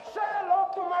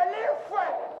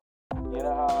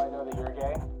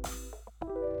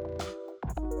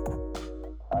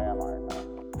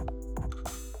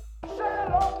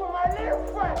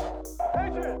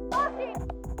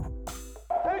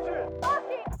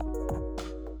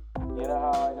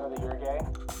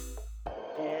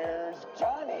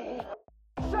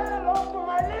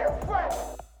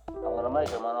make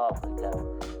him an offer again.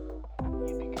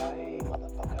 Yippee-ki-yay,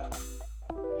 motherfucker.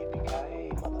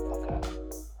 Yippee-ki-yay, motherfucker.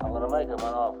 I'm gonna make him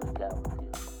an offer again with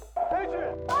you.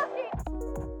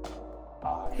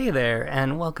 Hey there,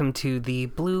 and welcome to the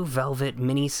Blue Velvet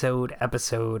minisode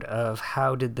episode of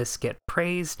How Did This Get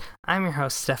Praised? I'm your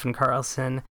host, Stefan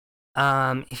Carlson.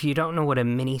 If you don't know what a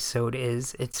minisode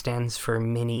is, it stands for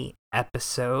mini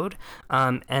episode,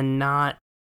 and not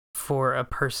for a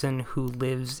person who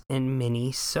lives in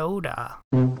Minnesota.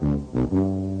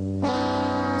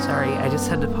 Sorry, I just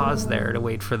had to pause there to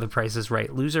wait for the Price is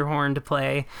Right loser horn to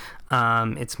play.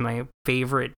 It's my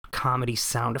favorite comedy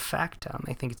sound effect.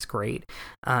 I think it's great.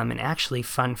 And actually,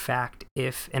 fun fact,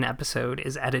 if an episode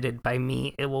is edited by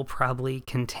me, it will probably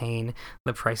contain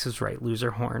the Price is Right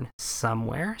loser horn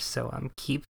somewhere. So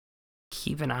keep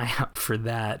an eye out for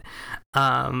that.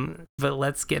 But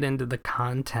let's get into the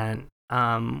content.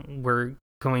 We're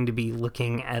going to be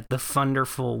looking at the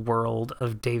wonderful world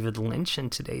of David Lynch in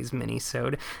today's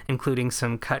minisode, including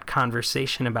some cut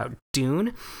conversation about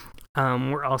Dune.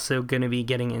 We're also going to be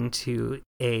getting into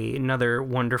another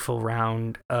wonderful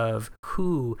round of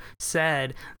Who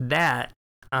Said That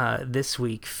this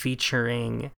week,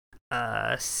 featuring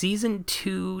season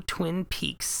 2 Twin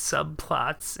Peaks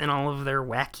subplots and all of their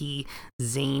wacky,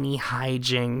 zany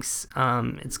hijinks.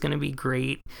 It's going to be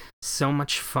great. So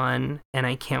much fun, and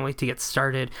I can't wait to get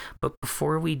started. But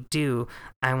before we do,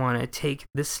 I want to take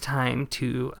this time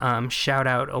to shout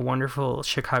out a wonderful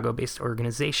Chicago-based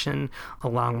organization, A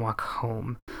Long Walk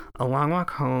Home. A Long Walk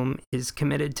Home is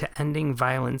committed to ending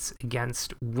violence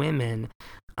against women.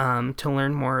 To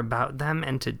learn more about them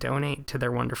and to donate to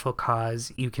their wonderful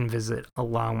cause, you can visit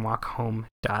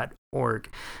alongwalkhome.org.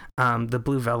 The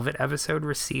Blue Velvet episode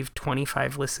received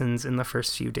 25 listens in the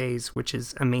first few days, which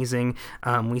is amazing.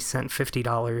 We sent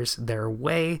 $50 their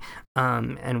way,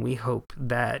 and we hope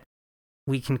that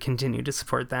we can continue to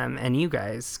support them, and you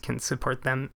guys can support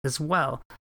them as well.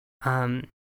 And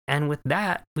with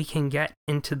that, we can get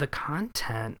into the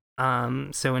content.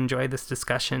 So enjoy this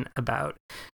discussion about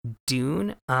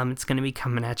Dune. It's going to be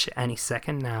coming at you any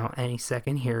second now. Any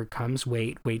second. Here it comes.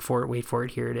 Wait for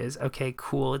it. Here it is. Okay,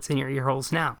 cool. It's in your ear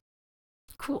holes now.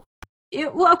 Cool.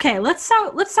 Okay, let's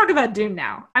talk about Dune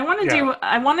now. I want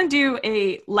to do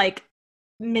a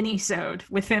mini-sode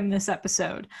within this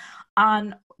episode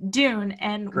on Dune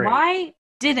and Great. Why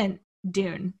didn't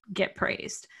Dune get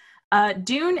praised?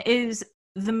 Dune is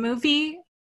the movie.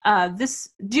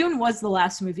 Dune was the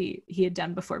last movie he had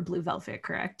done before Blue Velvet,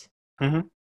 correct? Mm-hmm.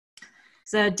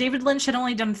 So David Lynch had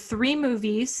only done 3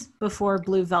 movies before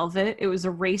Blue Velvet. It was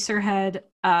Eraserhead,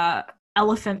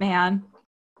 Elephant Man,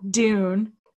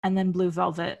 Dune, and then Blue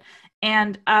Velvet.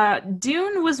 And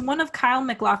Dune was one of Kyle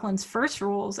MacLachlan's first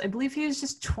roles. I believe he was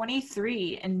just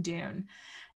 23 in Dune.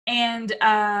 And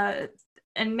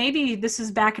maybe this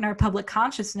is back in our public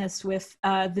consciousness with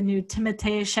the new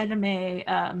Timothée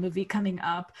Chalamet movie coming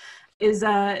up, is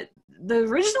the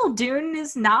original Dune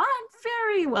is not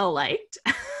very well liked.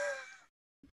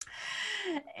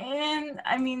 And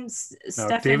I mean,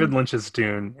 David Lynch's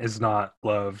Dune is not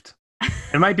loved.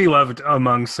 It might be loved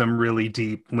among some really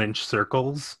deep Lynch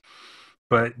circles,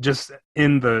 but just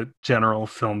in the general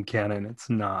film canon, it's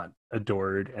not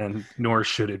adored, and nor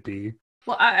should it be.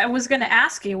 Well, I was going to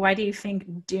ask you, why do you think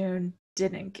Dune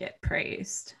didn't get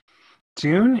praised?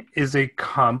 Dune is a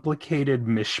complicated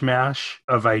mishmash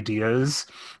of ideas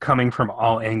coming from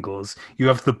all angles. You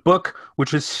have the book,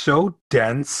 which is so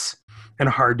dense and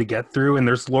hard to get through, and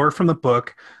there's lore from the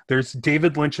book, there's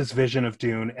David Lynch's vision of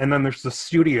Dune, and then there's the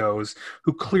studios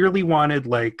who clearly wanted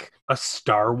like a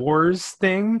Star Wars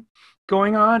thing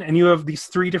going on, and you have these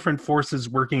 3 different forces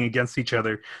working against each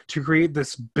other to create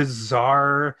this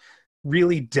bizarre,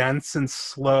 really dense and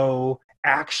slow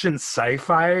action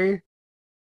sci-fi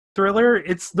thriller.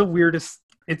 It's the weirdest.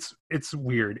 It's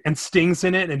weird, and Sting's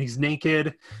in it, and he's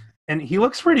naked, and he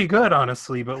looks pretty good,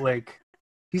 honestly, but like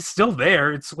he's still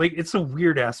there. It's like it's a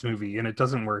weird ass movie, and it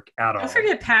doesn't work at all. Don't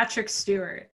forget Patrick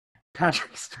Stewart.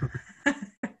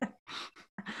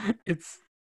 It's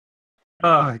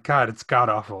oh god, it's god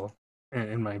awful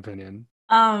in my opinion.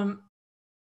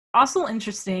 Also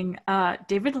interesting,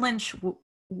 David Lynch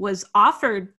was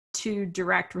offered to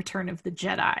direct Return of the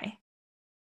Jedi,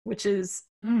 which is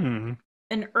an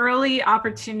early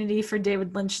opportunity for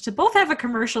David Lynch to both have a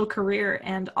commercial career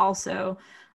and also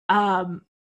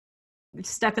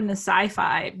step into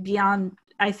sci-fi beyond.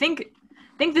 I think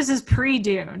this is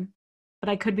pre-Dune, but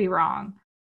I could be wrong.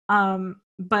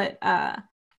 But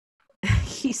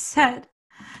he said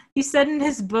in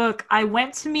his book, I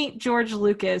went to meet George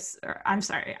Lucas, or I'm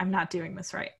sorry, I'm not doing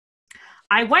this right.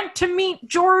 I went to meet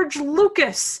George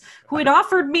Lucas, who had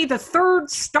offered me the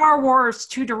third Star Wars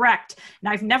to direct.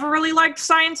 And I've never really liked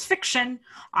science fiction.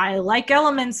 I like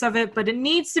elements of it, but it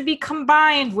needs to be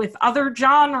combined with other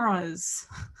genres.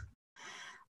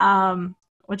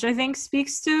 Which I think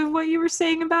speaks to what you were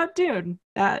saying about Dune.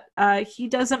 That he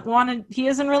doesn't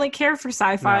really care for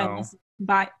sci-fi. No.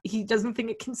 But he doesn't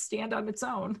think it can stand on its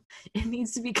own. It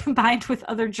needs to be combined with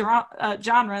other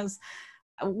genres.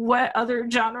 What other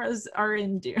genres are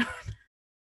in Dune?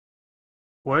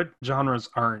 What genres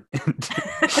aren't in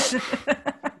Dune? It's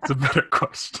a better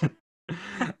question.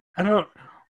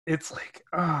 It's like,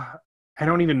 I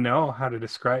don't even know how to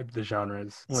describe the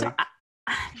genres. Like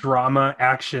drama,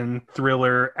 action,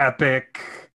 thriller,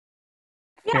 epic,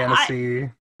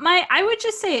 fantasy. I would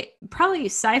just say probably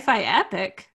sci-fi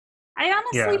epic. I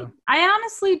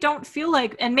honestly don't feel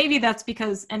like, and maybe that's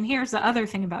because, and here's the other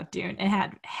thing about Dune, it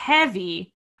had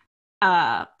heavy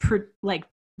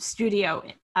studio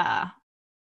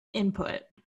input,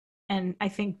 and I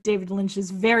think David Lynch is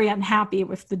very unhappy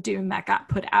with the Dune that got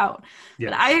put out.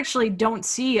 Yes. But I actually don't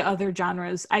see other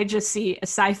genres. I just see a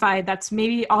sci-fi that's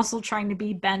maybe also trying to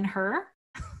be Ben-Hur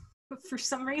for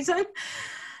some reason.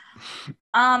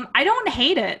 I don't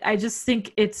hate it. I just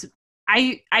think it's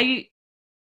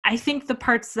I think the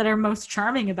parts that are most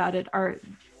charming about it are.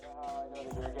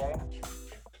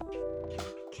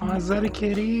 Oh, is that a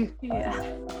kitty?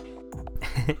 Yeah.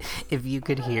 If you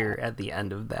could hear at the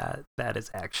end of that, that is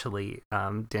actually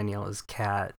Daniela's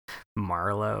cat,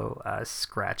 Marlo,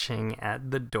 scratching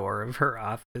at the door of her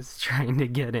office, trying to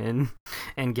get in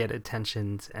and get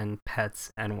attentions and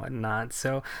pets and whatnot.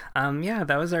 So,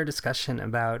 that was our discussion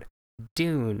about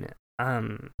Dune.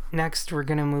 Next, we're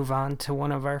going to move on to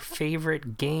one of our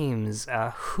favorite games,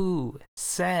 Who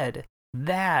Said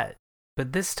That?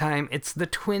 But this time, it's the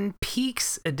Twin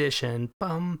Peaks edition.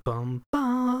 Bum, bum,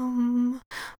 bum.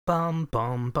 Bum,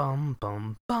 bum, bum,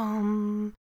 bum,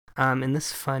 bum. In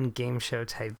this fun game show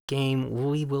type game,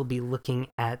 we will be looking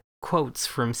at quotes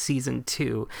from season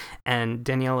 2, and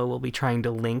Daniela will be trying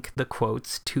to link the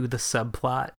quotes to the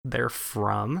subplot they're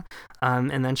from,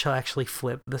 and then she'll actually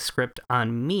flip the script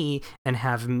on me and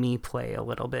have me play a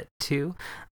little bit too.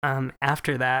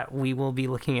 After that, we will be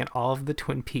looking at all of the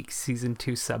Twin Peaks season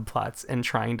 2 subplots and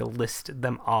trying to list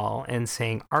them all and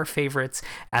saying our favorites,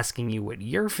 asking you what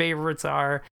your favorites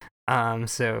are.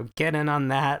 So get in on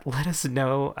that. Let us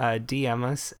know. DM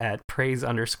us at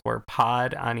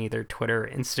praise_pod on either Twitter or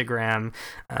Instagram,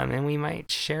 and we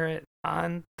might share it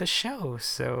on the show.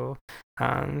 So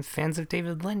fans of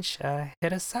David Lynch,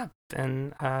 hit us up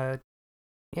and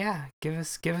give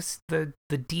us the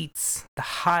deets, the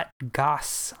hot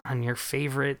goss on your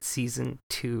favorite season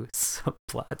 2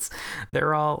 subplots.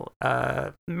 They're all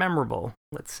memorable,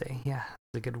 let's say. Yeah,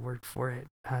 that's a good word for it.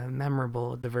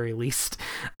 Memorable at the very least.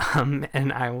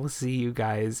 And I will see you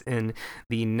guys in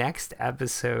the next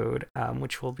episode,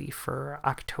 which will be for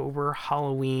October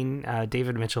Halloween.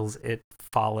 David Mitchell's It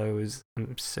Follows.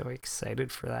 I'm so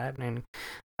excited for that, and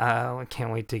I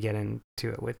can't wait to get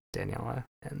into it with Daniela,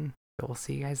 and we'll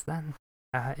see you guys then.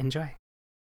 Enjoy.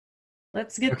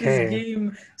 Let's get this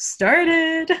game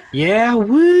started. Yeah,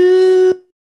 woo!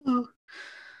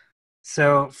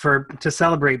 So to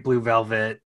celebrate Blue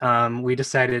Velvet, we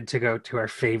decided to go to our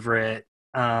favorite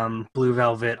Blue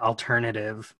Velvet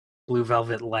alternative, Blue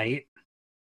Velvet Light,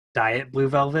 Diet Blue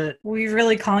Velvet. We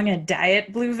really calling it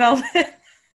Diet Blue Velvet?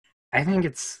 I think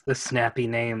it's the snappy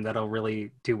name that'll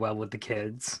really do well with the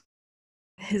kids.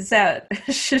 Is that...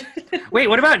 Wait,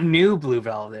 what about New Blue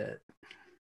Velvet?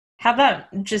 How about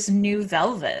just New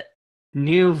Velvet?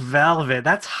 New Velvet,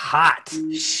 that's hot.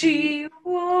 She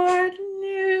wore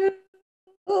new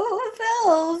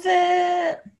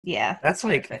velvet. Yeah. That's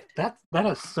like, that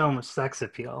has so much sex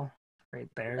appeal right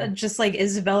there. Just like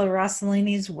Isabella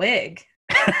Rossellini's wig.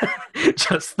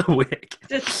 Just the wig.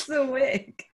 Just the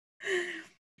wig.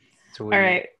 Sweet. All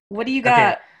right, what do you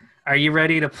got? Okay. Are you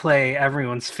ready to play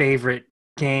everyone's favorite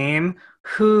game?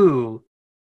 Who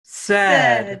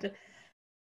said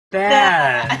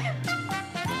that?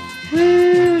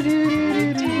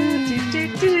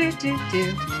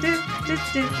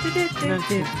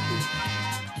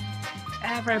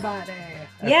 Everybody.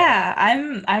 Yeah,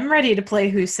 I'm ready to play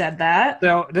Who Said That.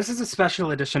 So this is a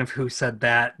special edition of Who Said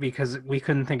That because we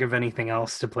couldn't think of anything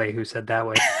else to play Who Said That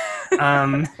with.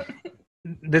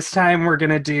 This time we're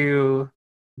gonna do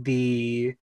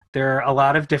there are a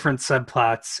lot of different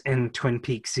subplots in Twin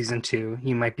Peaks season 2.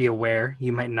 You might be aware,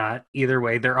 you might not. Either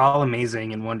way, they're all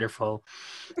amazing and wonderful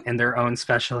in their own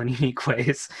special and unique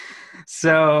ways.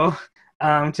 So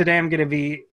today I'm going to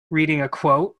be reading a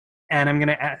quote, and I'm going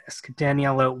to ask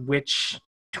Daniela which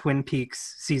Twin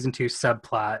Peaks season 2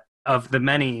 subplot of the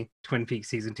many Twin Peaks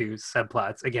season 2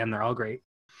 subplots. Again, they're all great.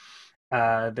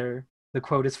 The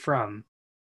quote is from.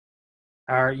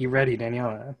 Are you ready,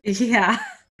 Daniela? Yeah.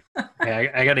 Okay,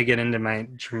 I got to get into my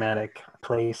dramatic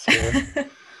place here.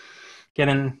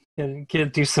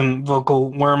 Do some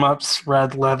vocal warm-ups.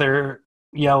 Red leather,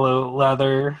 yellow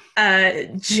leather.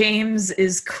 James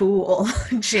is cool.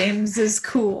 James is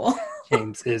cool.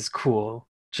 James is cool.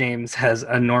 James has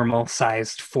a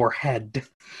normal-sized forehead.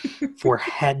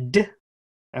 Forehead.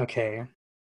 Okay.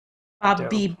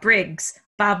 Bobby Dope. Briggs.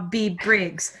 Bobby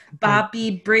Briggs.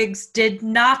 Bobby Briggs did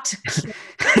not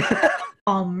kill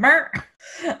Palmer.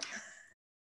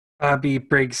 Bobby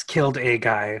Briggs killed a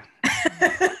guy.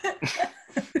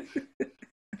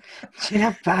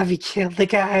 Yeah, Bobby killed the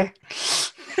guy.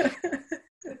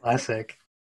 Classic.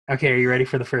 Okay, are you ready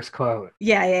for the first quote?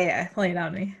 Yeah. Lay it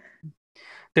on me.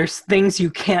 There's things you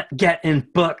can't get in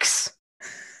books.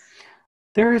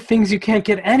 There are things you can't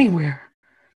get anywhere,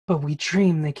 but we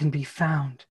dream they can be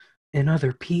found in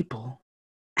other people.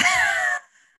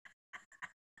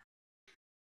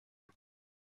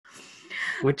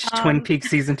 Which Twin Peaks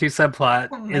season 2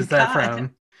 subplot is that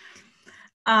from?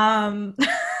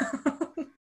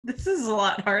 This is a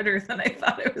lot harder than I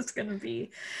thought it was going to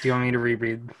be. Do you want me to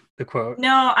reread the quote?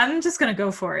 No, I'm just going to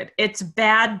go for it. It's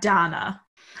Bad Donna.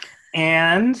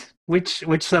 And which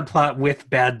subplot with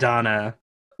Bad Donna?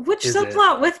 Which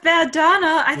subplot with Bad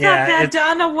Donna? I thought Bad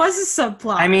Donna was a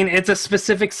subplot. I mean, it's a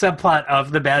specific subplot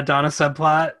of the Bad Donna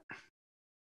subplot.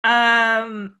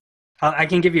 I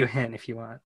can give you a hint if you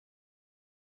want.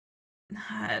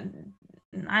 I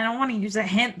don't want to use a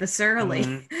hint this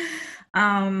early.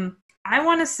 I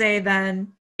want to say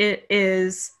then it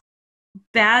is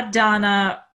Bad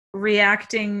Donna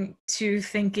reacting to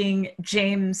thinking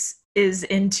James is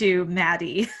into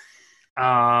Maddie.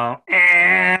 Oh,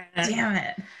 damn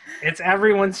it! It's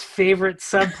everyone's favorite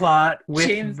subplot with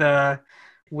James.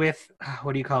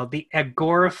 what do you call it? The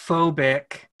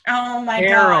agoraphobic. Oh my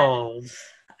Harold. God!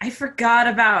 I forgot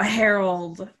about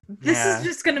Harold. This is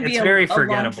just going to be very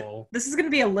forgettable. This is going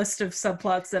to be a list of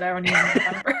subplots that I don't even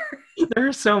remember. There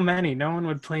are so many. No one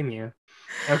would blame you.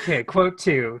 Okay, quote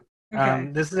 2. Okay.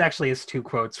 This is actually his 2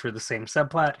 quotes for the same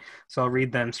subplot, so I'll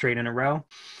read them straight in a row.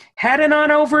 Heading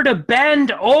on over to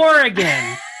Bend,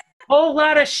 Oregon. Whole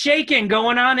lot of shaking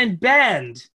going on in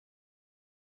Bend.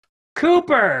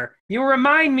 Cooper, you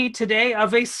remind me today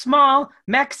of a small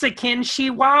Mexican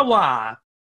Chihuahua.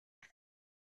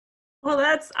 Well,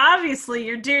 that's obviously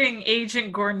you're doing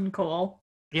Agent Gordon Cole.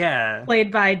 Yeah.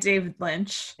 Played by David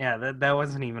Lynch. Yeah, that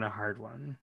wasn't even a hard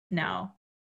one. No.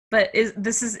 But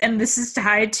this is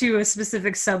tied to a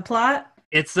specific subplot?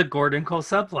 It's the Gordon Cole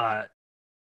subplot.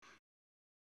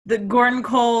 The Gordon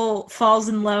Cole falls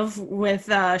in love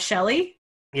with Shelley?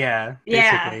 Yeah,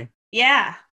 basically.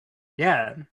 Yeah.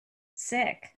 Yeah.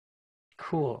 Sick.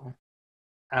 Cool.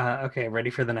 Okay,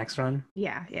 ready for the next one?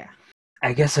 Yeah.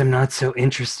 I guess I'm not so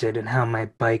interested in how my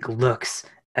bike looks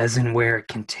as in where it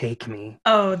can take me.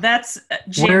 Oh, that's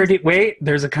James. Wait,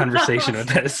 there's a conversation with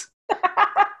this.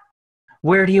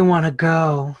 Where do you want to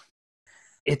go?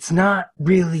 It's not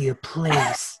really a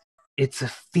place. It's a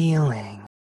feeling.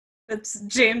 It's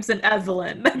James and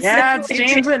Evelyn. It's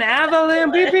James and Evelyn.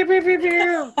 Beep, beep, beep, beep,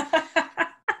 beep.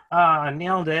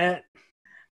 Nailed it.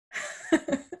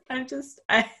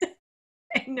 I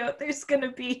know there's going to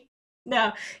be...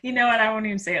 No, you know what? I won't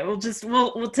even say it.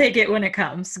 We'll take it when it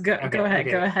comes. Go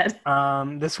ahead.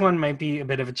 This one might be a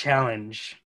bit of a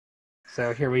challenge.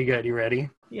 So here we go. You ready?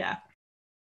 Yeah.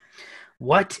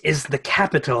 What is the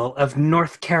capital of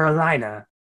North Carolina?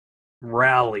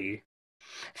 Raleigh.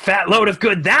 Fat load of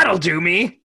good, that'll do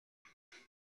me.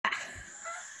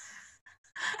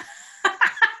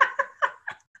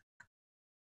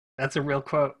 That's a real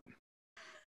quote.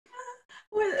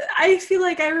 I feel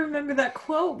like I remember that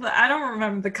quote, but I don't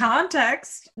remember the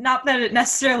context. Not that it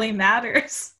necessarily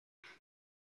matters.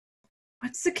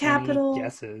 What's the capital? Any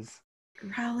guesses?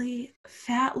 Raleigh.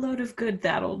 Fat load of good,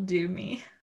 that'll do me.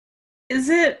 Is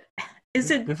it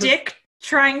Dick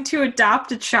trying to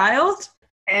adopt a child?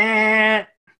 Yeah.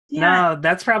 No,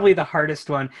 that's probably the hardest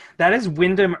one. That is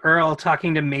Wyndham Earle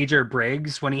talking to Major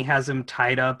Briggs when he has him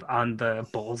tied up on the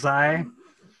bullseye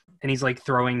and he's like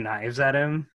throwing knives at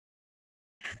him.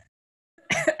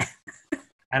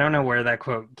 I don't know where that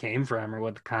quote came from or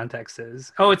what the context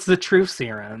is. Oh, it's the truth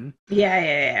serum.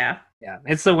 Yeah. Yeah,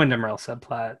 it's the Wyndham Earle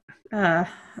subplot.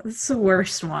 It's the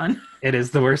worst one. It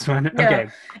is the worst one? Yeah. Okay.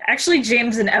 Actually,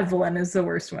 James and Evelyn is the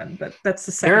worst one, but that's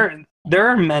the second. There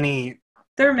are many.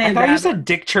 There are many. I thought you said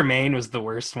Dick Tremaine was the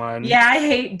worst one. Yeah, I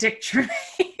hate Dick Tremaine.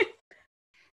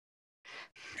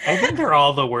 I think they're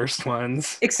all the worst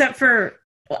ones. Except for,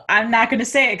 well, I'm not going to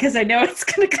say it because I know it's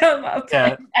going to come up.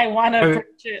 Yeah. I want to Okay.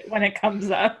 approach it when it comes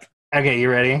up. Okay, you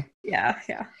ready? Yeah.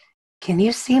 Can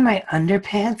you see my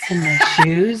underpants and my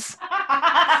shoes?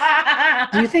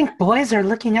 Do you think boys are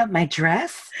looking up my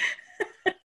dress?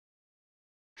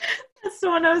 That's the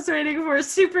one I was waiting for.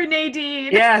 Super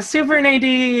Nadine. Yeah, Super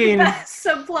Nadine. Best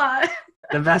subplot.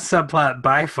 The best subplot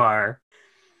by far.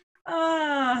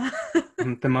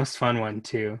 The most fun one,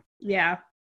 too. Yeah.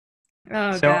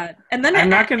 Oh, So, God. And then I'm it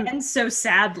not gonna- ends so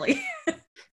sadly.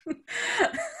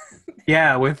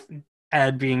 Yeah, with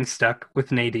Ed being stuck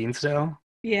with Nadine still.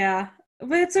 Yeah.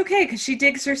 But it's okay because she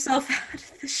digs herself out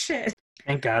of the shit.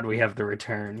 Thank God we have the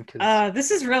return. 'Cause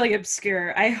This is really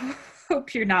obscure. I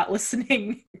hope you're not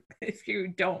listening if you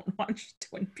don't watch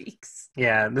Twin Peaks.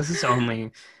 yeah, this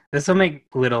will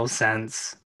make little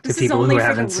sense to This is people only who for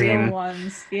haven't the real seen.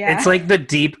 ones. Yeah. It's like the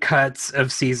deep cuts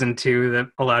of season 2 that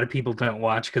a lot of people don't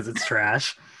watch because it's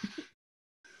trash.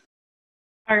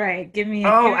 All right, give me.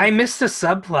 Oh, I missed a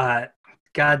subplot.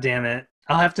 God damn it!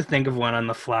 I'll have to think of one on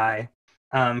the fly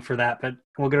for that, but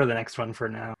we'll go to the next one for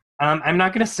now. I'm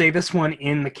not going to say this one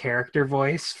in the character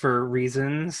voice for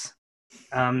reasons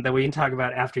that we can talk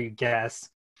about after you guess.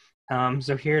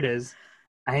 So here it is.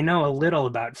 I know a little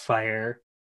about fire.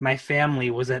 My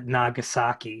family was at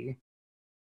Nagasaki.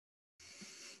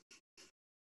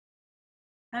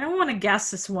 I don't want to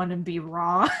guess this one and be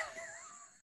wrong.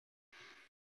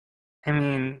 I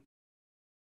mean,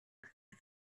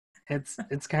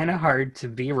 it's kind of hard to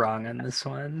be wrong on this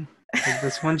one. Like,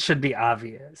 this one should be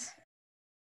obvious.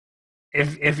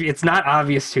 If it's not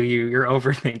obvious to you, you're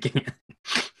overthinking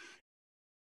it.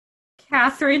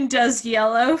 Catherine does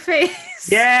yellow face.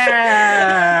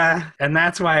 Yeah, and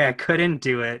that's why I couldn't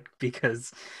do it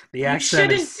because the You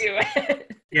accent shouldn't is. do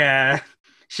it. Yeah,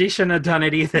 she shouldn't have done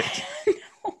it either.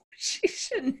 No, she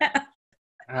shouldn't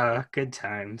have. Good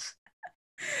times.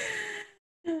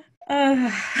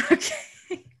 Okay.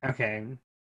 Okay,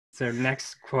 so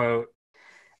next quote.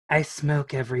 I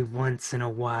smoke every once in a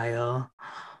while.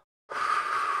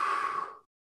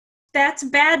 That's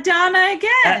Bad Donna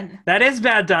again. That is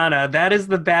Bad Donna. That is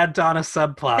the Bad Donna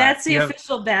subplot. That's the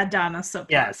official Bad Donna subplot.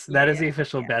 Yes, that is the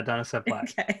official Bad Donna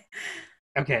subplot. Okay.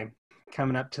 Okay,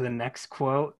 coming up to the next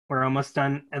quote. We're almost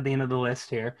done at the end of the list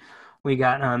here. We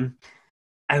got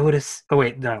I would oh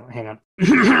wait, no, hang on.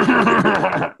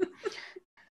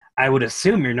 I would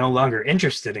assume you're no longer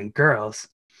interested in girls.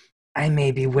 I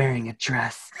may be wearing a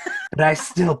dress, but I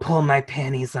still pull my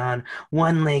panties on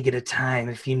one leg at a time,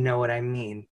 if you know what I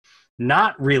mean.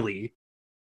 Not really.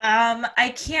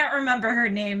 I can't remember her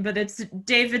name, but it's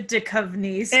David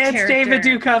Duchovny's It's character. David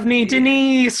Duchovny,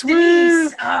 Denise, woo!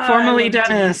 Denise. Oh, Formerly I love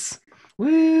Dennis.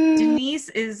 Woo! Denise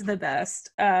is the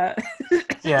best.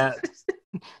 Yeah.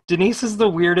 Denise is the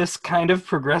weirdest kind of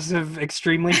progressive,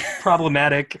 extremely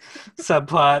problematic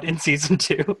subplot in season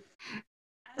 2.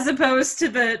 As opposed to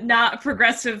the not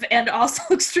progressive and also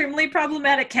extremely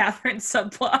problematic Catherine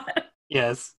subplot.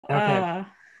 Yes. Okay.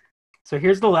 So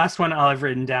here's the last one I'll have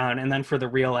written down, and then for the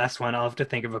real last one, I'll have to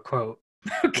think of a quote,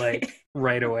 like,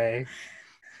 right away.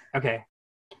 Okay.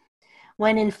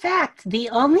 When in fact, the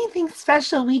only thing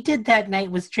special we did that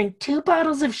night was drink 2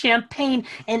 bottles of champagne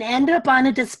and end up on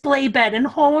a display bed in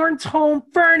Horn's Home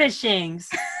Furnishings.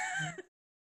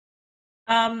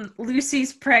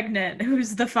 Lucy's pregnant.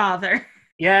 Who's the father?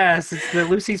 Yes, it's the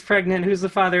Lucy's pregnant, who's the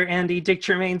father, Andy Dick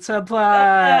Tremaine subplot.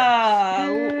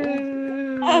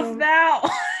 Love that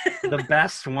one. The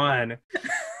best one.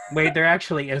 Wait, there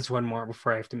actually is one more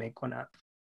before I have to make one up.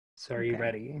 So are you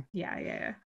ready?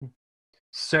 Yeah.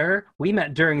 Sir, we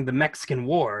met during the Mexican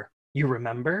War. You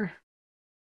remember?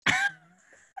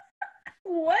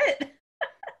 What?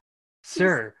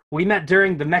 Sir, we met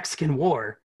during the Mexican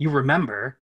War. You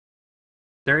remember?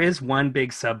 There is one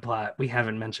big subplot we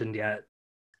haven't mentioned yet.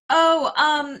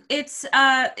 Oh,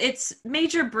 it's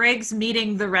Major Briggs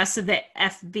meeting the rest of the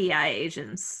FBI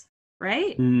agents,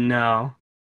 right? No.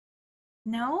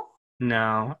 No?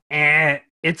 No.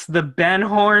 It's the Ben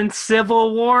Horn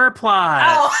Civil War plot.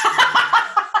 Oh.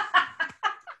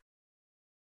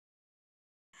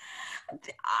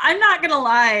 I'm not gonna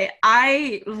lie,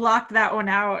 I locked that one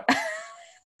out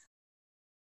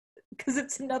because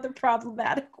it's another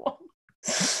problematic one.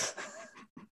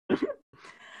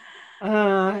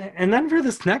 And then for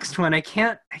this next one, I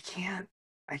can't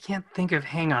think of.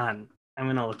 Hang on, I'm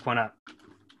gonna look one up.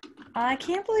 I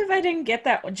can't believe I didn't get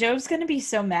that one. Joe's gonna be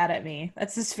so mad at me.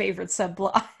 That's his favorite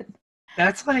subplot.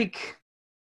 That's like.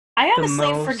 I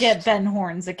honestly forget Ben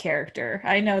Horn's a character.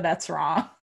 I know that's wrong.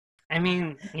 I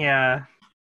mean, yeah.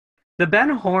 The Ben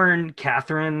Horn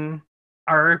Catherine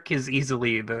arc is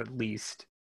easily the least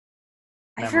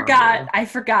memorable. I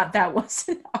forgot that was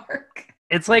an arc.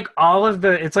 It's like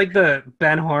it's like the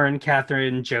Ben Horn,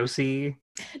 Catherine, Josie.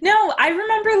 No, I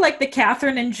remember like the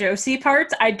Catherine and Josie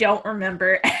parts. I don't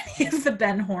remember any of the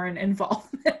Ben Horn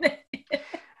involvement.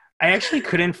 I actually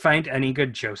couldn't find any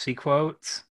good Josie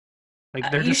quotes. Like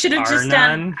there You just should have are just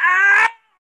none. done.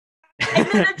 I'm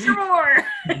in a drawer.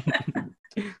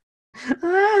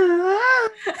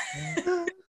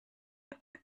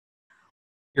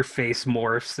 Your face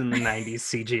morphs in the 90s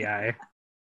CGI.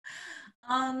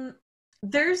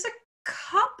 There's a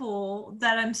couple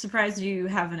that I'm surprised you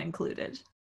haven't included.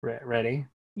 Ready?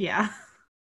 Yeah.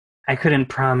 I couldn't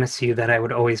promise you that I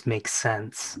would always make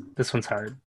sense. This one's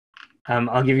hard.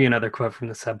 I'll give you another quote from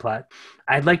the subplot.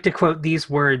 I'd like to quote these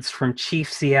words from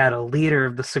Chief Seattle, leader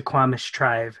of the Suquamish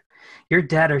tribe. Your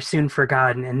dead are soon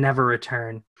forgotten and never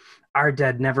return. Our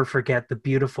dead never forget the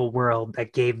beautiful world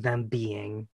that gave them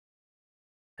being.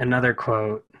 Another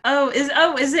quote.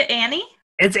 Is it Annie?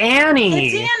 It's Annie!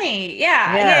 It's Annie.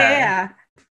 Yeah.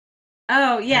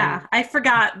 Oh, yeah. I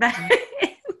forgot that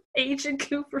Agent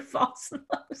Cooper falls in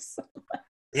love so much.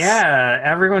 Yeah,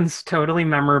 everyone's totally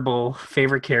memorable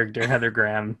favorite character, Heather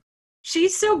Graham.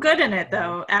 She's so good in it,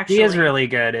 though, actually. She is really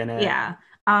good in it. Yeah.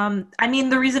 I mean,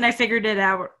 the reason I figured it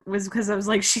out was because I was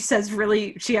like, she has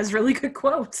really good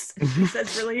quotes. She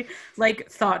says really, like,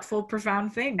 thoughtful,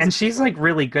 profound things. And she's, like,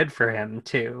 really good for him,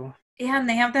 too. Yeah, and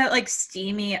they have that, like,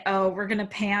 steamy, we're going to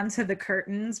pan to the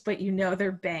curtains, but you know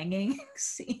they're banging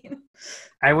scene.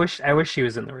 I wish she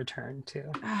was in The Return,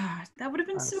 too. That would have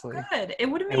been honestly. so good. It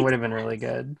would have been really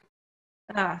good.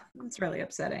 That's really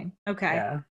upsetting.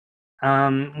 Okay.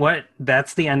 Yeah.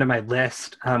 That's the end of my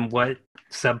list. What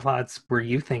subplots were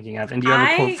you thinking of? And do you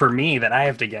have a quote for me that I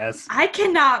have to guess? I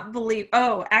cannot believe.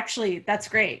 Oh, actually, that's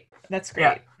great. That's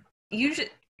great. Yeah.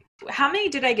 How many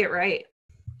did I get right?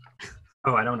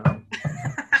 Oh, I don't know.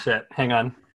 Shit. Hang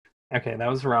on. Okay, that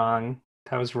was wrong.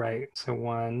 That was right. So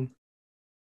 1.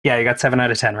 Yeah, you got 7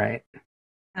 out of 10 right.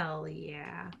 Hell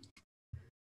yeah.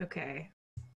 Okay.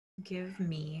 Give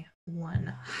me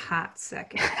one hot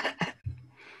second.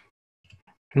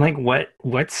 Like, what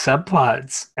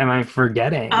subplots am I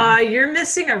forgetting? You're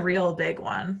missing a real big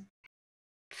one.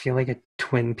 I feel like a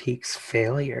Twin Peaks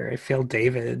failure. I feel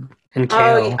David and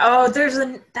Kale.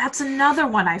 That's another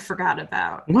one I forgot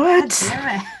about. What? God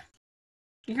damn it.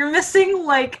 You're missing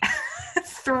like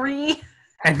 3.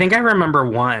 I think I remember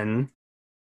 1.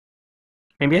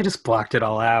 Maybe I just blocked it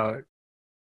all out.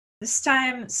 This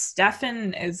time,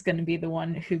 Stefan is going to be the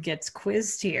one who gets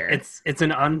quizzed here. It's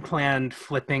an unplanned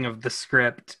flipping of the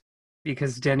script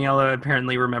because Daniela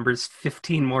apparently remembers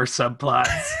 15 more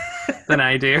subplots than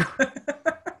I do.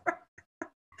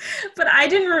 But I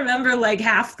didn't remember like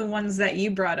half the ones that you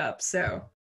brought up, so.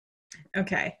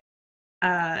 Okay.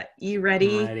 You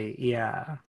ready? I'm ready,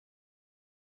 yeah.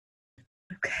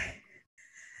 Okay.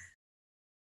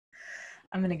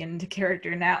 I'm going to get into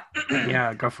character now.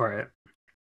 Yeah, go for it.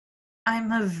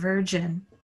 I'm a virgin.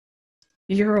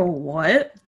 You're a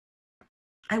what?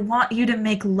 I want you to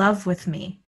make love with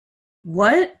me.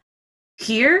 What?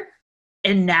 Here?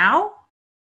 And now?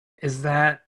 Is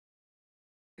that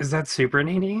Super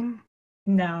Nadine?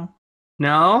 No.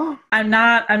 No? I'm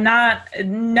not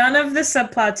none of the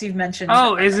subplots you've mentioned.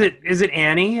 Oh, is it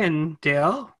Annie and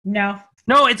Dale? No.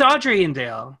 No, it's Audrey and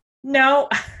Dale. No.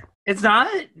 It's not?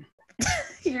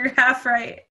 You're half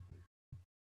right.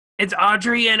 It's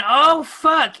Audrey and oh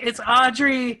fuck, it's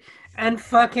Audrey and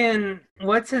fucking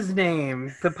what's his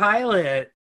name? The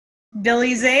pilot.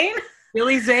 Billy Zane?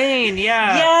 Billy Zane,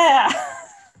 yeah. Yeah.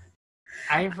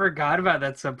 I forgot about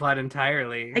that subplot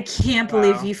entirely. I can't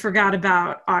believe you forgot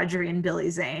about Audrey and Billy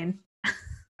Zane.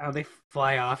 Oh, they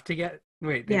fly off together?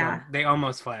 Wait, they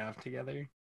almost fly off together.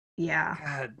 Yeah.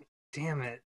 God damn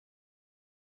it.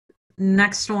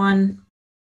 Next one.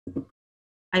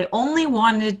 I only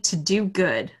wanted to do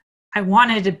good. I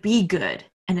wanted to be good,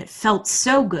 and it felt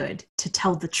so good to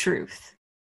tell the truth.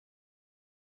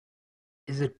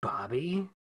 Is it Bobby?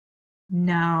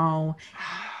 No.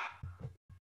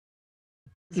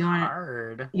 It's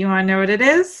hard. You want to know what it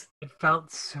is? It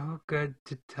felt so good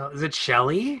to tell. Is it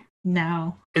Shelley?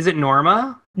 No. Is it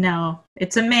Norma? No.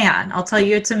 It's a man. I'll tell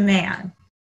you it's a man.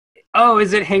 Oh,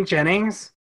 is it Hank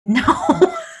Jennings? No.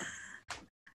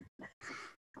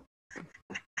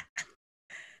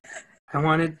 I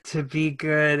wanted to be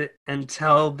good and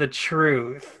tell the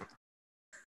truth.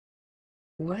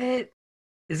 What?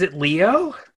 Is it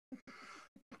Leo?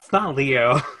 It's not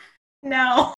Leo.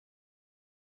 No.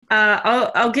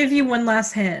 I'll give you one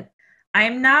last hint.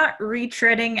 I'm not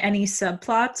retreading any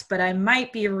subplots, but I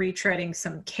might be retreading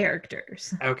some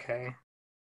characters. Okay.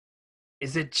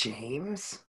 Is it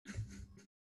James?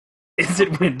 Is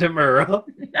it Wyndham Earl?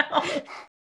 No.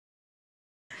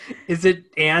 Is it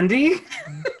Andy?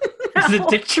 Is it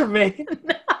Dick Tremaine?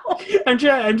 No. I'm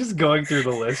just going through the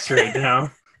list right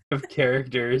now of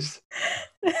characters.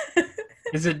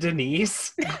 Is it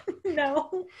Denise?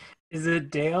 No. Is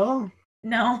it Dale?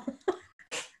 No.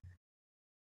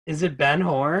 Is it Ben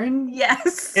Horn?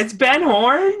 Yes. It's Ben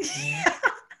Horn? Yeah.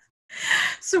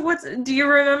 So do you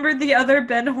remember the other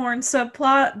Ben Horn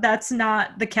subplot that's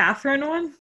not the Catherine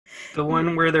one? The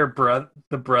one where they're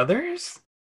the brothers?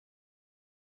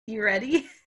 You ready?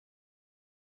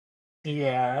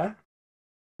 Yeah.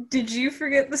 Did you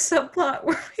forget the subplot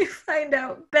where we find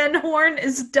out Ben Horn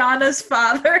is Donna's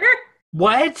father?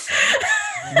 What?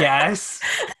 Yes.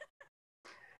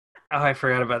 Oh, I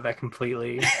forgot about that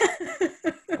completely.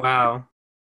 Wow.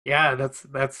 Yeah, that's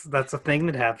a thing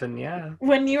that happened, yeah.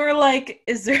 When you were like,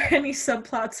 is there any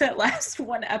subplots that last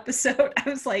one episode? I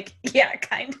was like, yeah,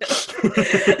 kind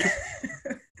of.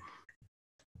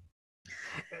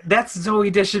 That's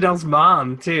Zoe Deschanel's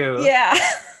mom, too. Yeah.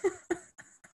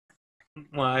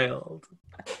 Wild.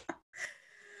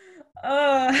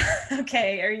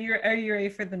 Okay, are you ready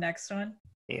for the next one?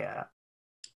 Yeah.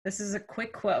 This is a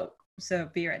quick quote, so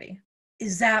be ready.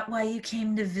 Is that why you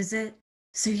came to visit?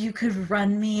 So you could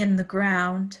run me in the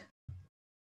ground?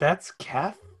 That's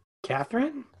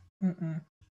Catherine? Mm-mm.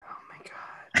 Oh my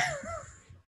god.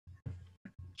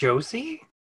 Josie?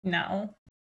 No.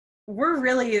 We're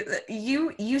really...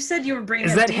 You said you were bringing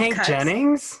Is up that deep Hank cuts.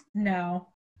 Jennings? No.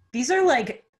 These are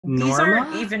like... These Norma?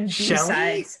 aren't even Shelley?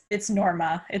 B-sides. It's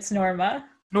Norma.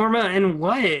 Norma in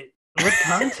what? What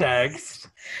context?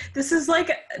 This is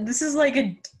like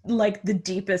the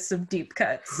deepest of deep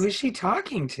cuts. Who is she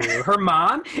talking to? Her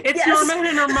mom? It's Yes. Norma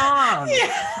and her mom.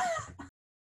 Yeah.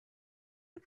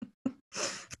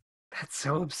 That's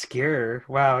so obscure.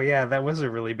 Wow, yeah, that was a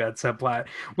really bad subplot.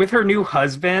 With her new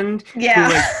husband, Yeah.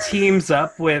 who like teams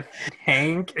up with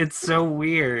Hank. It's so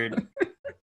weird.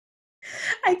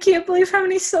 I can't believe how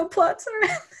many subplots are in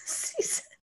this season.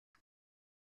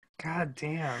 God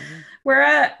damn. We're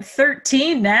at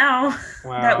 13 now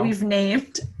Wow. that we've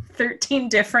named 13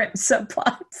 different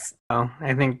subplots. Well,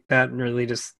 I think that really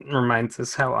just reminds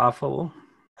us how awful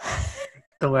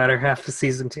the latter half of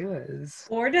season 2 is.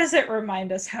 Or does it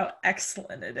remind us how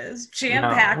excellent it is?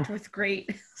 Jam-packed with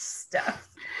great stuff.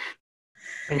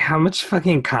 Like, how much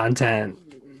fucking content?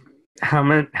 How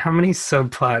many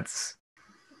subplots?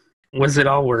 Was it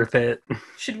all worth it?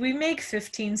 Should we make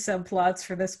 15 subplots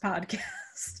for this podcast?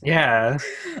 Yeah.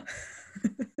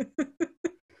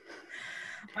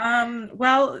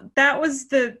 Well, that was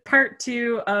the part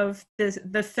 2 of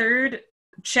the third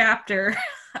chapter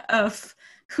of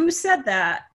Who Said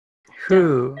That?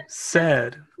 Who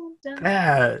said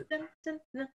that?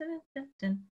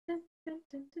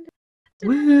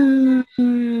 Woo!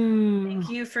 Thank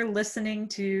you for listening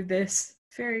to this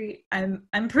very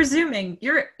I'm presuming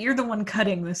you're the one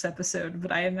cutting this episode,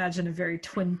 but I imagine a very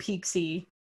Twin Peaksy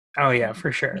Oh yeah,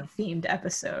 for sure. themed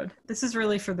episode. This is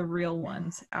really for the real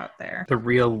ones out there. The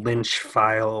real Lynch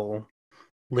file,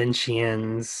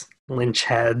 Lynchians, Lynch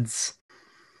heads,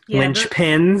 Lynch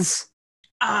pins.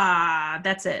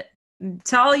 That's it.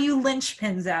 To all you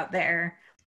linchpins out there,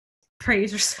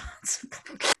 praise responsibly.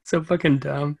 So fucking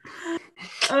dumb.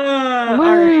 All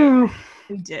right,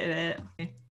 we did it.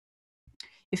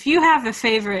 If you have a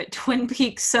favorite Twin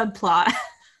Peaks subplot,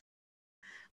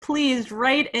 please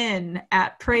write in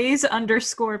at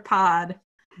praise_pod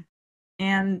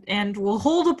and we'll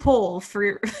hold a poll for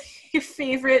your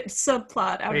favorite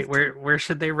subplot. Wait, where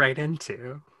should they write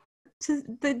into? To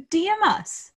the DM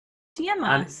us. DM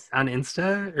us. On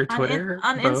Insta or Twitter?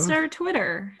 On Both? Insta or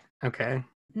Twitter. Okay.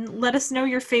 Let us know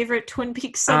your favorite Twin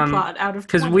Peaks subplot out of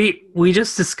 20. Because we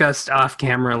just discussed off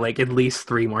camera like at least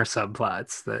 3 more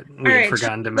subplots that we had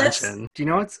forgotten to mention. Do you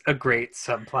know what's a great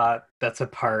subplot that's a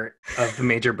part of the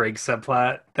Major Breaks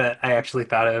subplot that I actually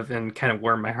thought of and kind of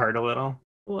warmed my heart a little?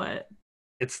 What?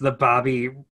 It's the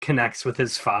Bobby connects with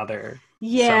his father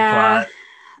Yeah. subplot.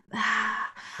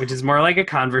 Which is more like a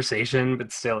conversation,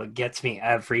 but still, it gets me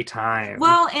every time.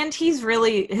 Well, and his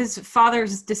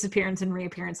father's disappearance and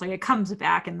reappearance, like it comes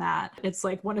back in that. It's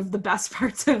like one of the best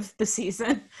parts of the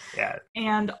season. Yeah.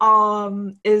 And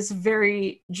is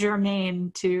very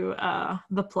germane to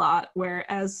the plot,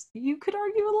 whereas you could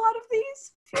argue a lot of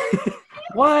these.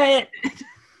 What?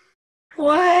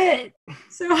 What?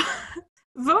 So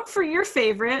vote for your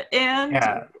favorite,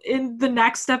 and in the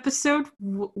next episode,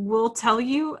 we'll tell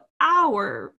you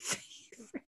our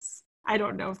favorites. I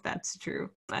don't know if that's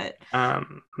true, but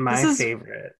my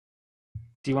favorite.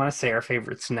 Do you want to say our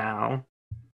favorites now?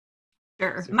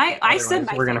 Sure. Super- I said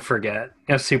otherwise my we're gonna favorite. forget.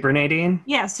 Yeah, Super Nadine.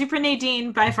 Yeah, Super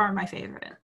Nadine by far my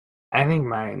favorite. I think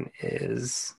mine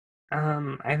is.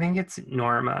 I think it's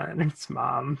Norma and its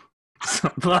mom.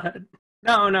 So blood.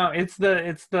 No, it's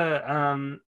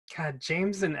the. God,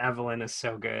 James and Evelyn is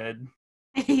so good.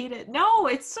 I hate it. No,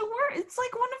 it's so it's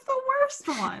like one of the worst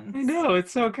ones. I know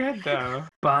it's so good though.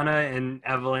 Bonna and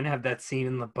Evelyn have that scene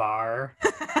in the bar.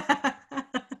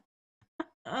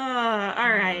 All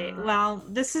right. Well,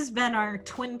 this has been our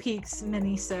Twin Peaks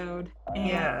minisode. And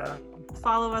Yeah.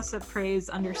 follow us at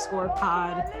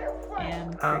praise_pod.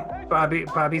 And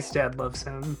Bobby's dad loves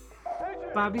him.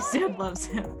 Bobby's dad loves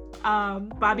him.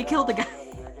 Bobby killed a guy.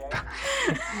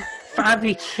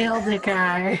 Bobby killed a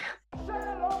guy.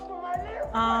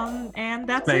 And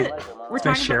that's My- it. We're It's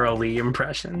my talking Cheryl Lee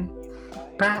impression.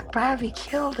 Bobby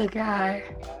killed a guy.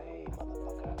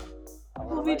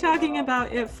 We'll be talking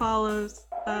about It Follows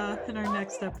in our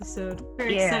next episode.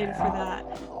 Very Yeah. excited for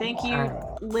that. Thank you,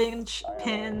 Lynch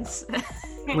Pins.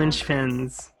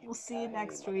 Lynchpins. We'll see you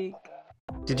next week.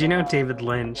 Did you know David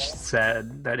Lynch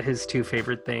said that his two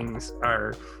favorite things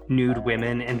are nude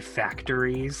women and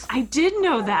factories? I did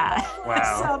know that. I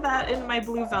Wow. saw that in my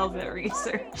Blue Velvet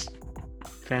research.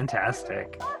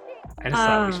 Fantastic. I just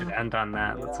thought we should end on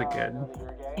that. That's a good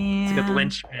And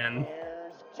Lynchpin.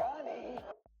 Here's Johnny.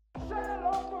 Say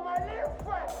hello to my little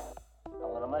friend.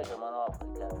 I'm gonna make him an offer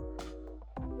again.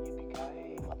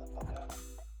 Yippee-ki-yay, motherfucker.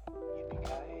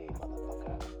 Yippee-ki-yay,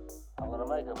 motherfucker. I'm gonna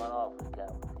make him an offer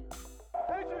again with you.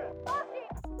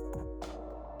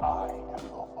 I